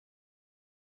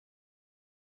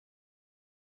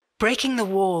breaking the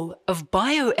wall of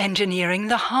bioengineering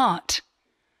the heart.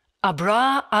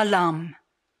 Abrar Alam,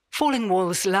 Falling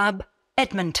Walls Lab,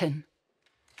 Edmonton.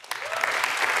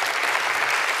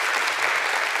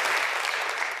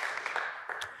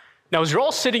 Now, as you're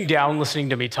all sitting down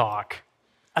listening to me talk,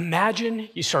 imagine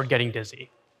you start getting dizzy,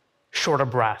 short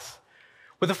of breath,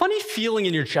 with a funny feeling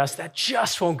in your chest that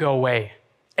just won't go away.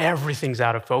 Everything's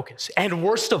out of focus. And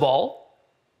worst of all,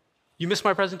 you missed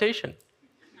my presentation.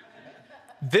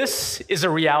 This is a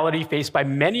reality faced by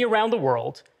many around the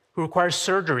world who require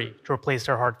surgery to replace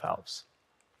their heart valves.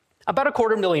 About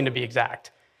 250,000 to be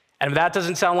exact. And if that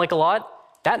doesn't sound like a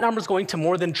lot, that number is going to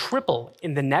more than triple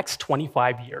in the next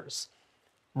 25 years.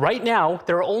 Right now,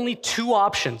 there are only two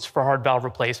options for heart valve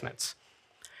replacements.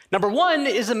 Number one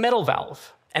is a metal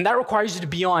valve, and that requires you to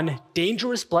be on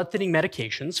dangerous blood-thinning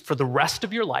medications for the rest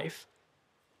of your life,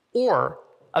 or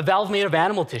a valve made of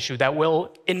animal tissue that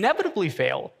will inevitably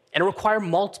fail and require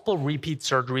multiple repeat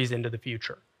surgeries into the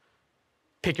future.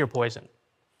 Pick your poison.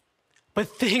 But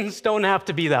things don't have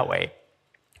to be that way.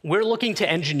 We're looking to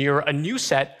engineer a new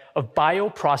set of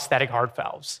bioprosthetic heart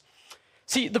valves.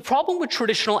 See, the problem with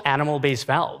traditional animal-based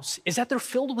valves is that they're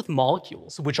filled with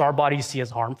molecules which our bodies see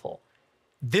as harmful.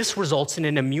 This results in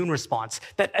an immune response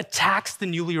that attacks the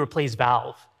newly replaced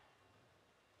valve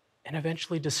and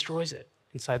eventually destroys it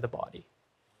inside the body.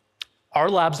 Our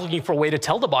lab's looking for a way to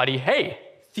tell the body, hey,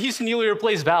 these newly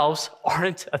replaced valves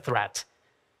aren't a threat.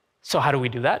 So how do we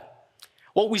do that?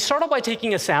 Well, we start off by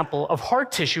taking a sample of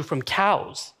heart tissue from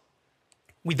cows.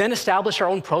 We then establish our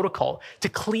own protocol to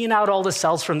clean out all the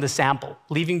cells from the sample,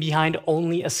 leaving behind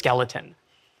only a skeleton.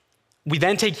 We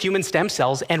then take human stem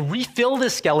cells and refill the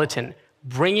skeleton,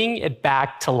 bringing it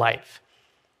back to life.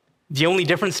 The only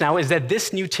difference now is that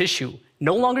this new tissue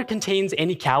no longer contains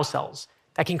any cow cells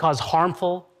that can cause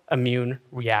harmful immune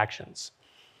reactions.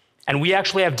 And we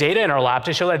actually have data in our lab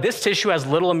to show that this tissue has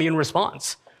little immune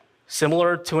response,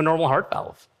 similar to a normal heart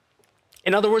valve.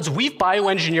 In other words, we've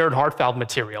bioengineered heart valve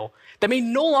material that may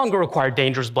no longer require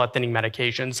dangerous blood-thinning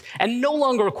medications and no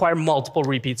longer require multiple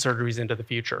repeat surgeries into the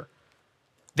future.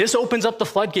 This opens up the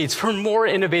floodgates for more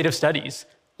innovative studies,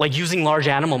 like using large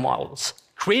animal models,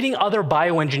 creating other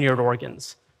bioengineered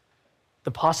organs.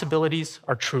 The possibilities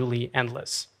are truly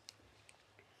endless.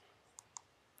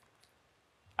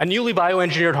 A newly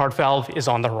bioengineered heart valve is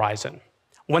on the horizon,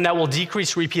 one that will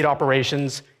decrease repeat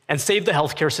operations and save the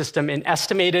healthcare system an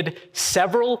estimated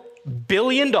several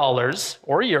billion dollars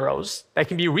or euros that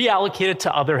can be reallocated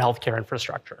to other healthcare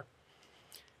infrastructure.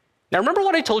 Now, remember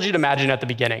what I told you to imagine at the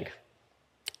beginning.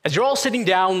 As you're all sitting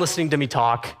down listening to me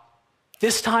talk,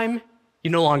 this time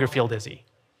you no longer feel dizzy.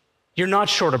 You're not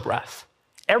short of breath.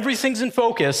 Everything's in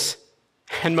focus,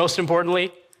 and most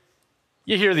importantly,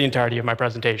 you hear the entirety of my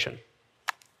presentation.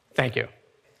 Thank you.